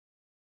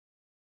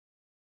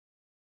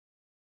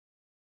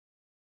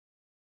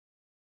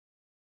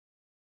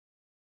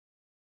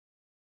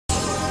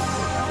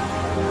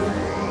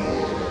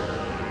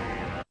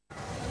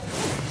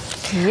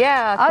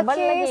Ya, kembali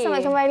Okey, lagi.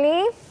 selamat kembali.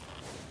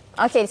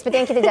 Okey, seperti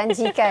yang kita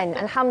janjikan,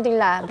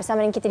 Alhamdulillah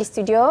bersama dengan kita di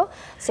studio,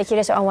 saya kira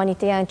seorang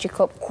wanita yang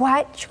cukup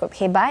kuat, cukup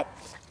hebat,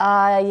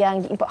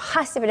 yang diimport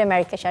khas daripada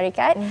Amerika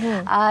Syarikat,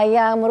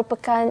 yang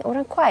merupakan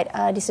orang kuat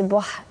di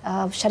sebuah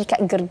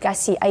syarikat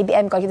gergasi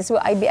IBM. Kalau kita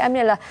sebut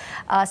IBM adalah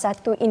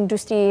satu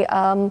industri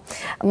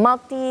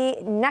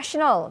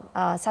multinational,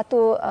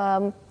 satu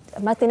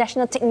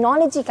multinational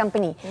technology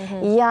company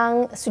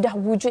yang sudah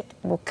wujud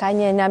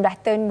bukannya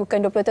 16 tahun, bukan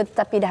 20 tahun,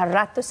 tetapi dah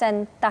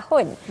ratusan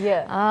tahun.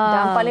 Ya.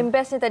 Dan paling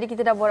bestnya tadi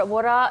kita dah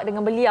borak-borak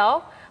dengan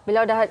beliau.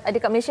 Beliau dah ada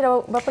kat Malaysia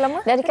dah berapa lama?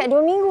 Dah dekat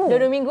 2 minggu.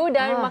 Dah 2 minggu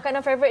dan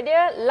makanan favourite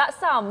dia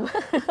laksam.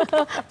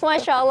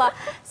 Masya Allah.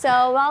 So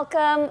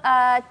welcome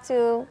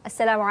to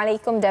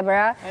Assalamualaikum,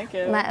 Deborah. Thank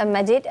you.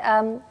 Magid.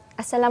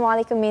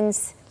 Assalamualaikum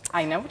means.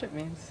 I know what it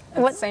means.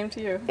 It's the same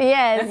to you.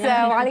 Yes,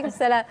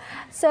 Waalaikumsalam.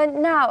 So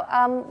now,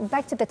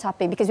 back to the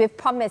topic, because we've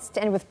promised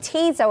and we've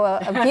teased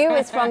our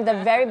viewers from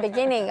the very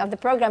beginning of the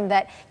program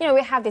that, you know,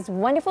 we have this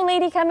wonderful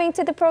lady coming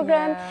to the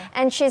program,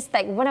 and she's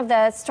like one of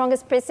the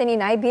strongest person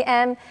in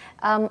IBM,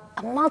 a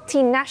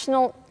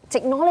multinational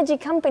technology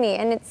company,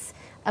 and it's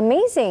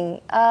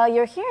amazing.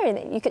 You're here.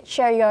 You could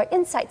share your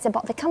insights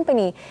about the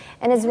company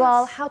and as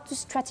well how to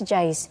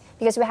strategize,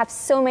 because we have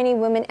so many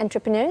women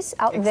entrepreneurs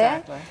out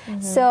there.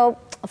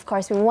 So, of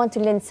course, we want to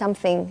learn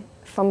something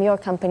from your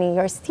company,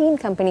 your esteemed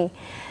company.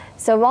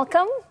 So,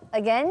 welcome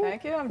again.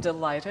 Thank you. I'm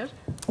delighted.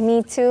 Me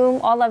too.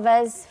 All of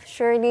us,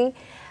 surely.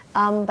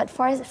 But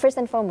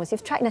first and foremost,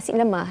 you've tried nasi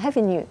lemak,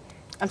 haven't you?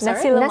 I'm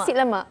sorry? Nasi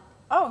lemak.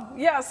 Oh,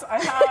 yes, I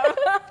have.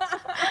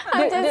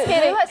 I'm just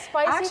kidding.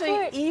 Spicy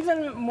Actually, food?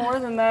 even more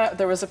than that,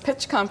 there was a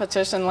pitch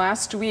competition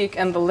last week,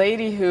 and the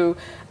lady who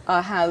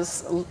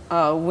has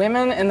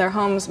women in their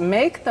homes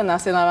make the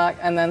nasi lemak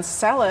and then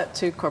sell it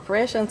to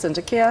corporations and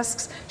to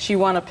kiosks. She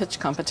won a pitch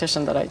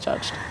competition that I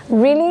judged.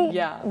 Really?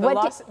 Yeah, the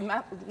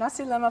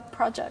nasi lemak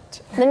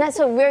project.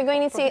 So we're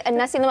going to see a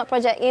nasi lemak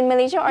project in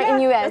Malaysia or in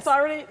US?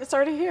 It's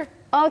already here.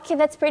 Okay,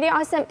 that's pretty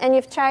awesome. And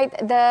you've tried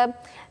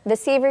the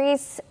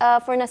savories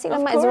for nasi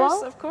lemak as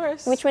well? Of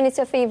course. Which one is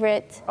your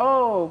favorite?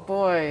 Oh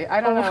boy,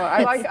 I don't know.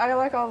 I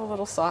like all the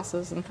little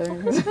sauces and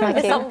things.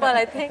 Okay. Sambal,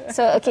 I think.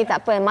 So, okay,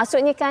 tak apa.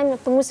 Maksudnya kan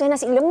pengusaha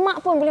nasi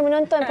lemak pun boleh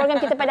menonton program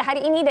kita pada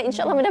hari ini dan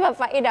insyaAllah mendapat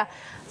faedah.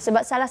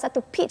 Sebab salah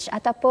satu pitch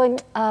ataupun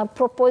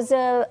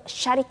proposal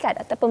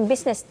syarikat ataupun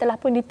bisnes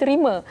telah pun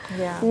diterima.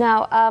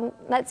 Now,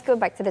 let's go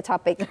back to the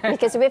topic,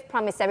 because we've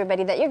promised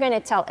everybody that you're going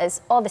to tell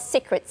us all the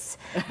secrets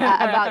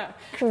about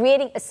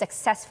creating a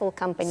successful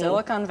company.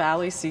 Silicon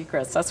Valley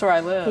secrets. That's where I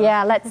live.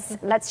 Yeah,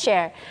 let's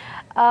share.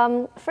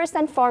 First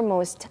and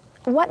foremost,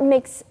 what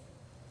makes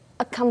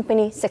a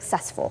company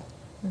successful?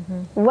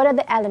 What are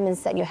the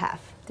elements that you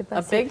have?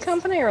 A big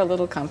company or a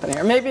little company?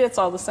 Or maybe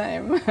it's all the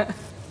same.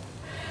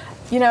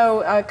 You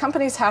know,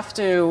 companies have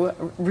to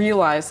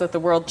realize that the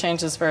world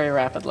changes very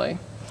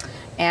rapidly,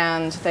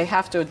 and they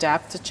have to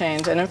adapt to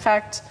change. And in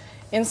fact,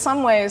 in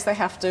some ways, they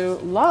have to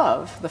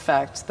love the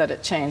fact that it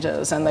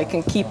changes, and they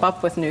can keep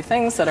up with new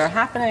things that are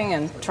happening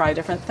and try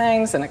different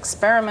things and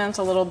experiment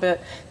a little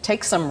bit,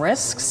 take some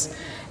risks.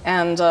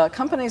 And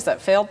companies that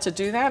failed to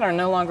do that are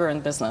no longer in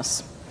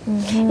business.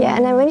 Yeah,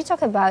 and then when you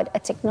talk about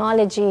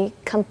technology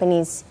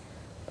companies,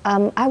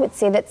 I would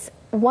say that's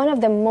one of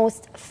the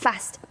most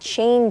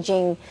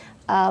fast-changing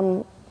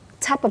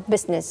type of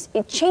business.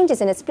 It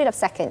changes in a split of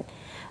second.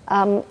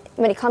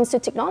 When it comes to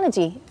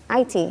technology,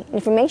 IT,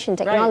 information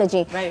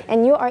technology,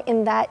 and you are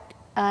in that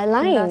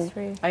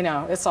line. I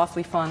know, it's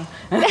awfully fun.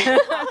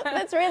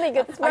 That's really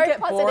good. It's very I get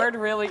positive. bored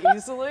really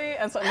easily,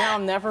 and so now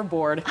I'm never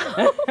bored.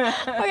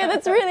 Okay,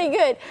 that's really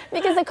good,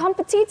 because the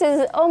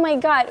competitors, oh my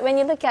God, when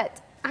you look at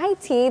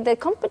IT, the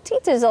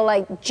competitors are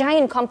like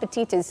giant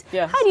competitors.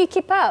 Yes. How do you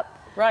keep up?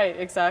 Right,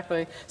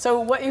 exactly. So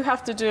what you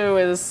have to do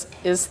is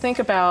think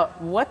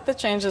about what the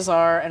changes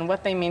are and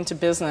what they mean to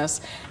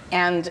business.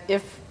 And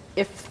if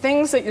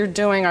things that you're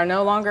doing are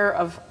no longer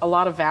of a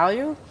lot of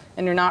value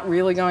and you're not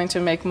really going to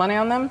make money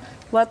on them,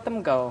 let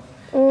them go.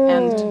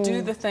 And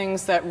do the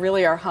things that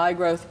really are high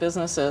growth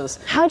businesses.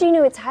 How do you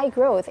know it's high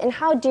growth, and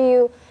how do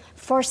you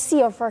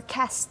foresee or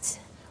forecast?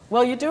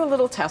 Well, you do a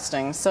little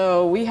testing.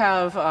 So we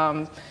have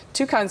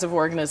two kinds of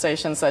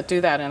organizations that do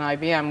that in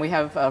IBM. We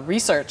have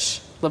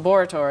research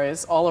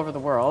laboratories all over the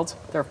world.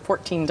 There are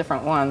 14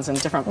 different ones in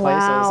different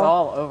places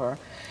all over.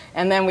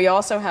 And then we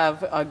also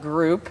have a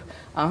group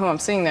who I'm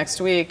seeing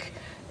next week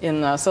in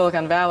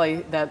Silicon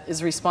Valley that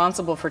is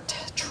responsible for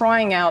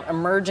trying out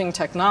emerging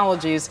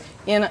technologies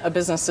in a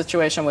business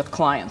situation with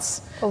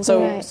clients.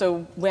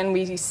 So when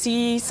we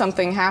see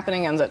something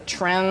happening and a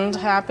trend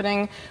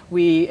happening,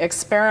 we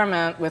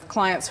experiment with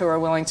clients who are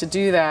willing to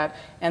do that.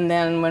 And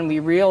then when we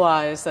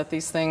realize that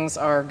these things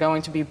are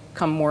going to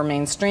become more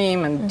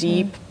mainstream and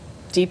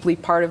deeply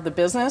part of the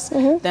business,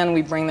 then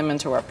we bring them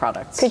into our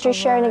products. Could you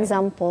share an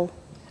example?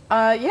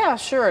 Yeah,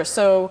 sure.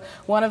 So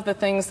one of the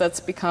things that's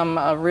become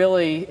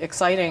really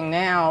exciting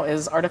now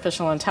is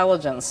artificial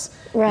intelligence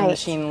and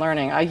machine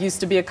learning. I used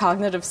to be a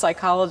cognitive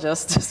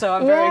psychologist, so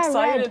I'm very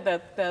excited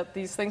that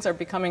these things are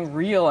becoming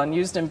real and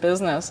used in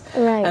business.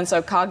 And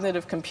so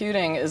cognitive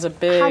computing is a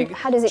big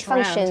How does it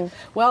trend. function?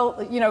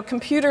 Well, you know,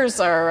 computers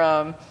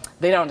are,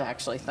 they don't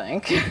actually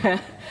think.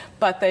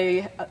 But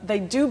they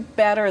do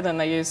better than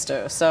they used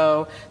to.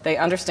 So they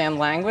understand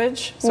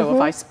language. So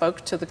if I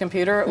spoke to the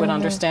computer, it would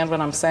understand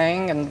what I'm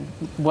saying and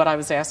what I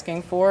was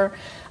asking for.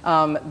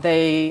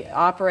 They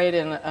operate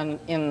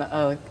in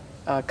a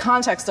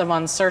context of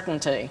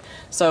uncertainty.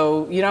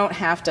 So you don't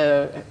have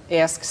to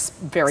ask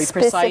very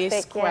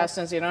precise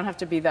questions. You don't have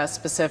to be that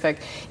specific.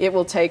 It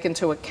will take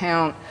into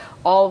account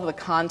all of the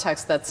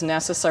context that's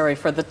necessary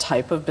for the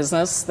type of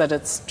business that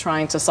it's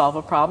trying to solve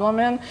a problem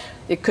in.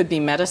 It could be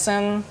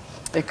medicine.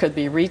 It could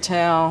be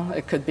retail,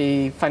 it could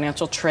be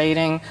financial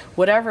trading,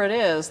 whatever it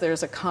is,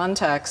 there's a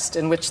context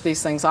in which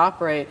these things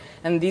operate,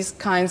 and these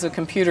kinds of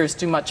computers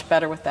do much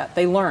better with that.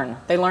 They learn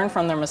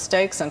from their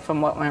mistakes and from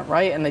what went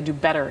right, and they do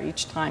better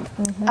each time.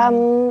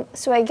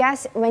 So I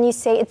guess when you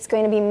say it's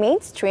going to be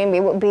mainstream,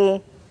 it would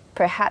be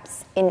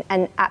perhaps in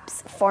an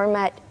apps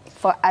format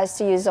for us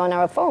to use on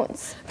our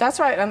phones. That's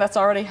right, and that's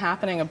already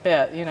happening a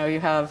bit. You know, you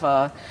have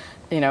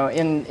you know,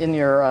 in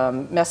your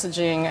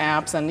messaging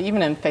apps and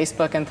even in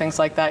Facebook and things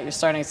like that, you're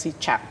starting to see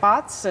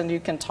chatbots, and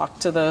you can talk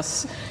to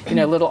this, you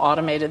know, little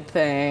automated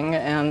thing.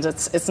 And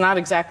it's not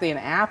exactly an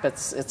app;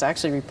 it's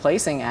actually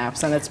replacing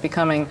apps, and it's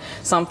becoming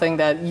something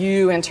that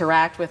you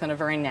interact with in a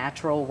very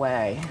natural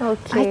way.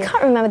 Okay. I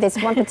can't remember this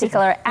one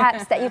particular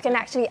app that you can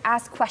actually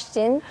ask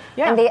questions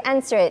and they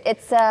answer it.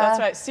 It's that's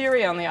right.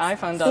 Siri on the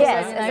iPhone does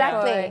yes, that.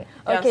 exactly.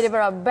 Okay,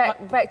 Deborah,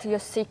 back to your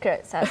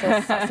secrets as a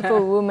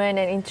successful woman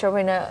and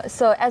entrepreneur.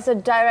 So, as a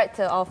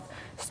director of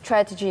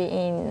strategy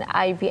in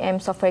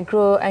IBM Software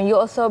Group, and you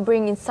also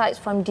bring insights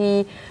from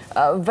the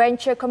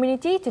venture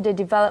community to the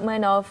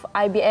development of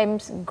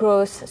IBM's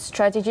growth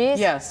strategies.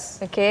 Yes.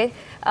 Okay.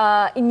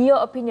 In your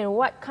opinion,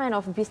 what kind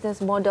of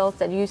business models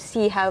that you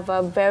see have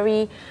a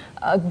very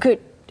good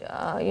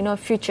you know,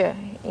 future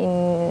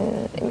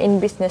in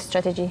business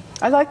strategy?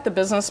 I like the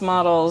business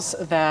models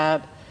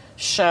that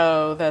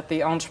show that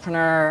the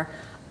entrepreneur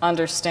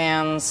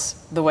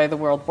understands the way the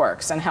world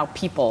works and how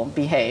people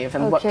behave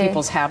and what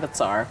people's habits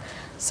are.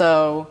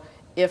 So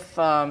if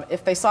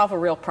they solve a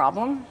real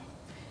problem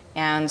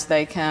and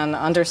they can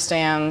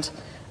understand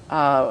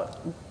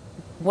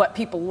what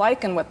people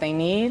like and what they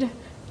need,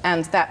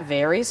 and that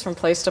varies from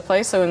place to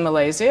place. So in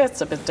Malaysia,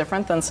 it's a bit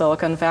different than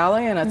Silicon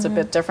Valley, and it's a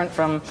bit different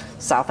from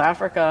South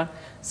Africa.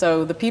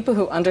 So the people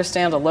who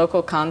understand a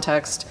local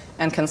context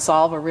and can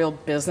solve a real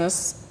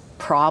business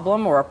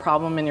problem or a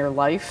problem in your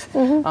life,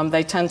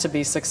 they tend to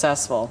be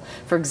successful.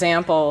 For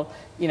example,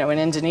 you know, in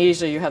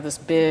Indonesia, you have this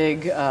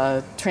big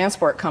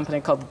transport company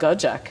called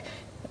Gojek.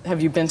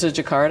 Have you been to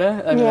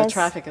Jakarta? I mean, the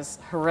traffic is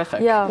horrific,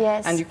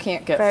 and you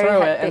can't get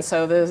through it. And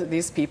so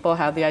these people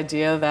had the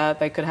idea that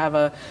they could have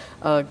a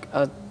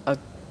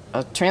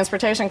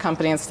transportation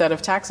company. Instead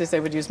of taxis, they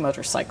would use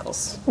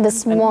motorcycles. The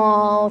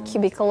small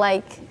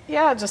cubicle-like.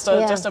 Yeah, just a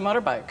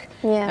motorbike.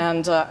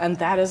 And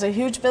that is a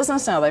huge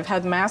business now. They've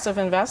had massive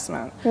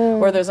investment.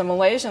 Or there's a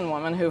Malaysian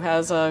woman who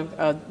has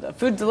a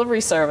food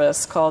delivery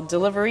service called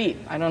Deliver Eat.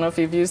 I don't know if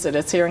you've used it.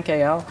 It's here in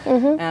KL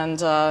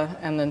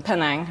and in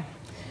Penang.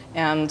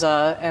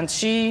 And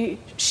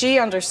she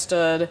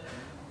understood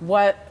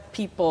what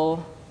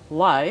people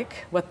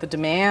like, what the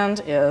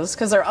demand is,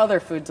 because there are other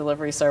food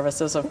delivery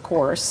services, of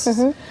course.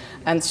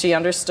 And she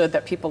understood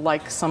that people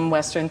like some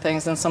Western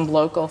things and some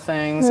local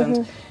things,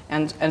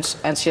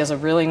 and she has a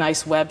really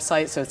nice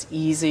website, so it's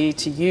easy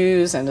to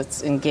use and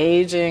it's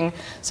engaging.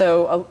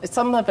 So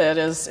some of it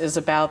is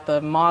about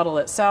the model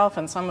itself,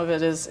 and some of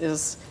it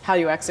is how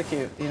you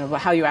execute, you know,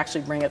 how you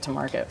actually bring it to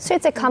market. So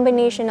it's a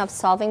combination of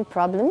solving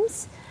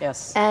problems.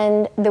 Yes.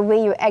 And the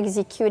way you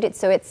execute it,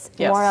 so it's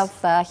more of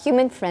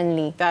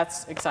human-friendly.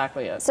 That's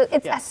exactly it. So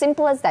it's as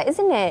simple as that,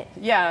 isn't it?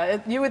 Yeah,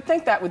 you would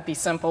think that would be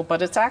simple,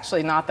 but it's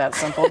actually not that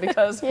simple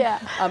because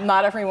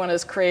not everyone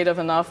is creative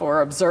enough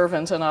or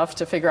observant enough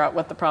to figure out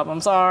what the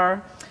problems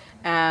are.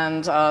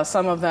 And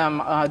some of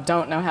them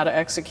don't know how to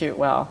execute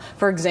well.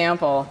 For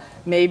example,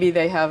 maybe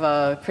they have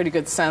a pretty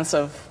good sense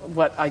of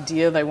what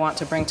idea they want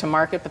to bring to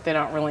market, but they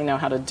don't really know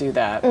how to do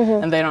that.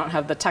 And they don't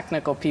have the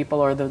technical people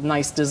or the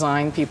nice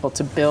design people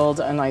to build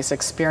a nice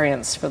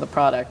experience for the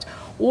product.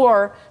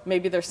 Or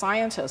maybe they're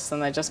scientists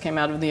and they just came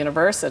out of the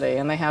university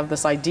and they have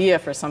this idea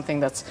for something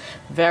that's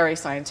very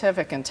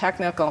scientific and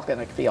technical and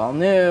it could be all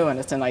new and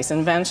it's a nice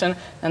invention,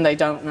 and they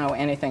don't know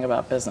anything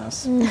about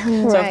business. So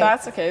if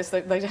that's the case,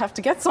 they have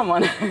to get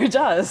someone who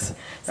does.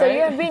 So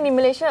you have been in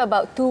Malaysia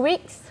about 2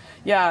 weeks?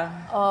 Yeah.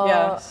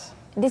 Yes.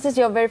 This is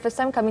your very first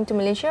time coming to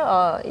Malaysia,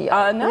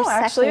 or no?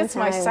 Actually, it's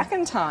my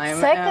second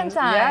time. Second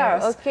time.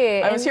 Yes.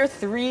 Okay. I was here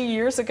 3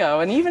 years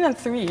ago, and even in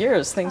 3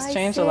 years, things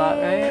change a lot,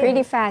 right?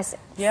 Pretty fast.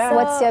 Yeah. So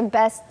what's your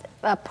best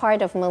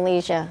part of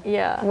Malaysia?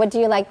 Yeah. What do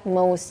you like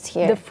most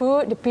here? The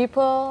food, the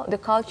people, the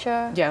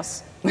culture.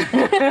 Yes.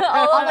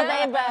 All of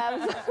the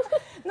above.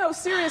 No,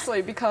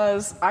 seriously,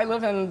 because I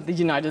live in the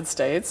United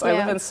States. I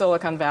live in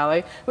Silicon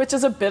Valley, which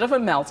is a bit of a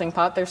melting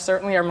pot. There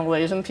certainly are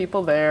Malaysian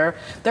people there.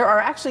 There are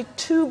actually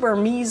 2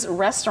 Burmese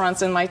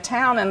restaurants in my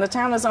town, and the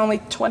town is only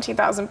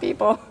 20,000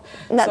 people.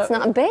 That's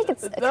not big.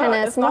 It's kind of small.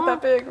 It's not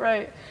that big,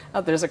 right?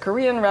 There's a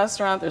Korean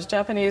restaurant. There's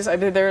Japanese. I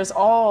mean, there's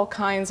all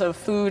kinds of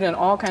food and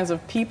all kinds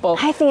of people.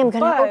 I think I'm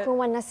going to open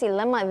one nasi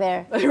lemak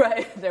there.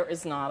 Right, there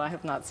is not. I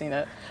have not seen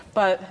it.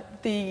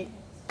 But the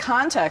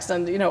context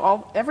and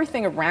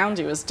everything around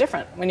you is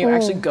different when you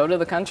actually go to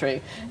the country.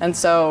 And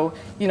so,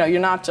 you're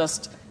not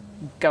just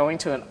going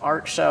to an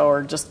art show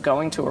or just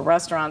going to a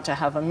restaurant to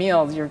have a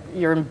meal.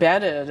 You're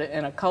embedded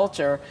in a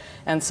culture,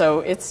 and so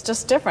it's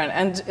just different.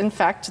 And in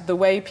fact, the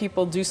way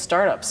people do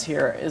startups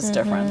here is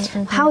different.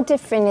 How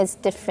different is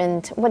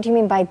different? What do you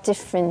mean by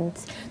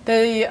different?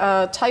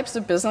 The types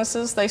of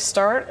businesses they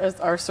start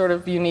are sort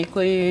of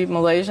uniquely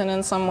Malaysian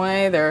in some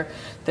way. There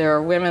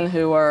are women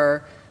who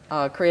are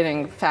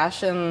creating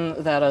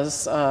fashion that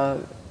is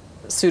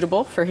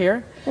suitable for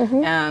here,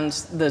 and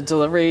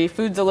the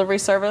food delivery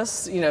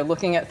service,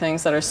 looking at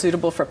things that are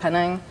suitable for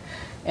penning,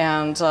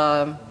 and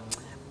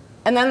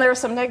then there are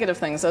some negative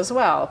things as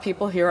well.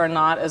 People here are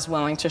not as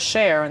willing to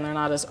share, and they're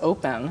not as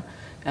open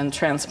and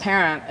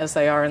transparent as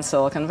they are in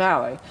Silicon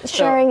Valley.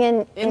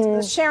 Sharing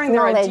sharing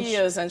their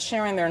ideas and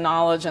sharing their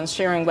knowledge and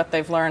sharing what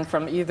they've learned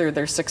from either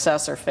their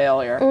success or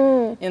failure.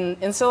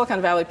 In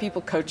Silicon Valley,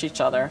 people coach each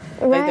other.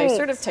 They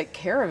sort of take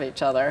care of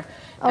each other.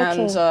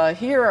 And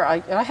here,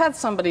 I had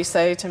somebody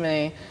say to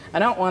me, I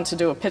don't want to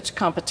do a pitch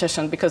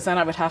competition because then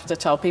I would have to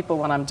tell people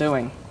what I'm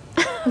doing.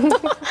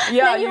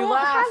 Yeah, you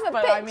laugh,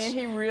 but I mean,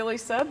 he really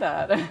said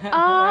that.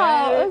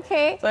 Oh,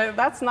 okay. So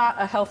that's not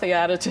a healthy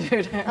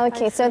attitude.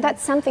 Okay, so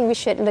that's something we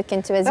should look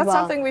into as well. That's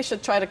something we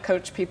should try to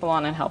coach people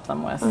on and help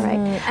them with. All right.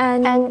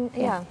 And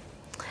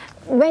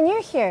when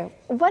you're here,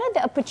 what are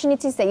the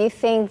opportunities that you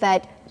think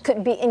that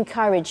could be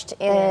encouraged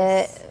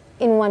in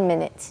 1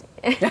 minute?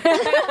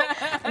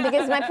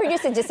 Because my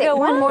producer just said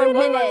one more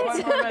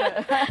minute.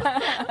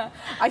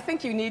 I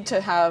think you need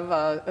to have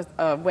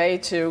a way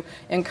to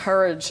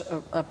encourage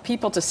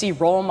people to see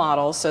role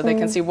models so they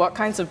can see what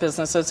kinds of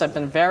businesses have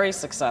been very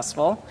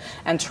successful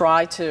and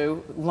try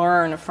to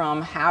learn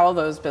from how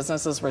those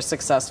businesses were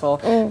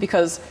successful,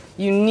 because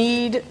you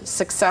need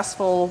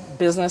successful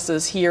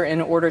businesses here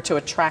in order to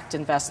attract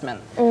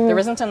investment. There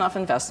isn't enough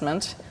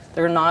investment.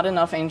 There are not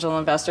enough angel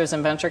investors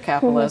and venture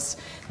capitalists.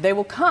 They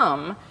will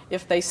come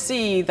if they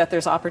see that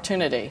there's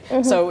opportunity.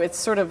 So it's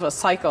sort of a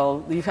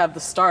cycle. You have the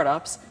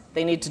startups.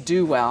 They need to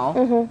do well.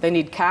 They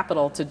need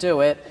capital to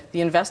do it. The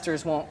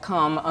investors won't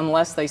come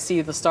unless they see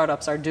the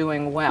startups are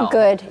doing well.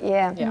 Good,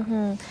 yeah.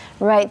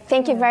 Right.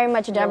 Thank you very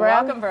much, Deborah.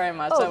 You're welcome very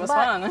much. That was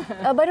fun.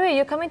 By the way,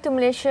 you're coming to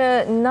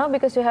Malaysia now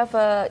because you have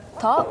a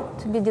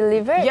talk to be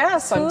delivered.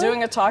 Yes, I'm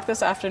doing a talk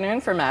this afternoon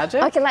for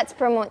Magid. Okay, let's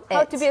promote it.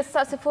 How to be a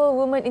successful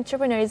woman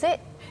entrepreneur, is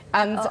it?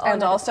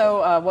 And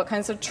also what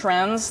kinds of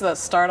trends that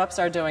startups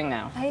are doing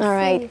now. All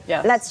right.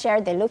 Yes. Let's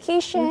share the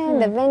location,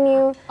 the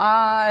venue,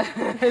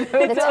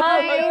 the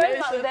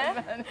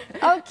time.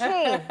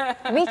 Okay.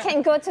 We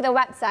can go to the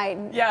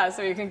website. Yeah,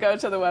 so you can go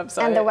to the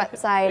website. And the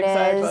website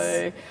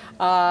is?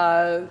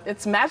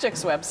 It's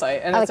Magic's website,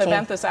 and it's an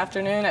event this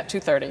afternoon at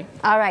 2:30.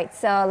 All right,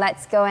 so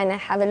let's go and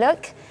have a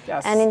look.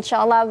 Yes. And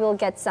insyaAllah we'll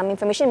get some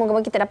information.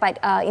 Moga-moga kita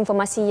dapat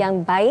informasi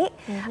yang baik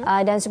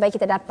dan supaya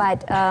kita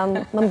dapat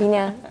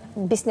membina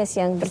bisnes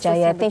yang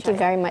berjaya. Thank you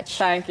very much.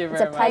 Thank you very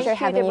much. It's a pleasure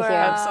having you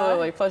here.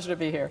 Absolutely, pleasure to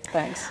be here.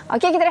 Thanks.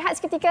 Okay, kita rehat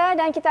seketika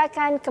dan kita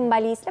akan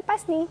kembali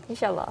selepas ni.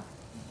 InsyaAllah.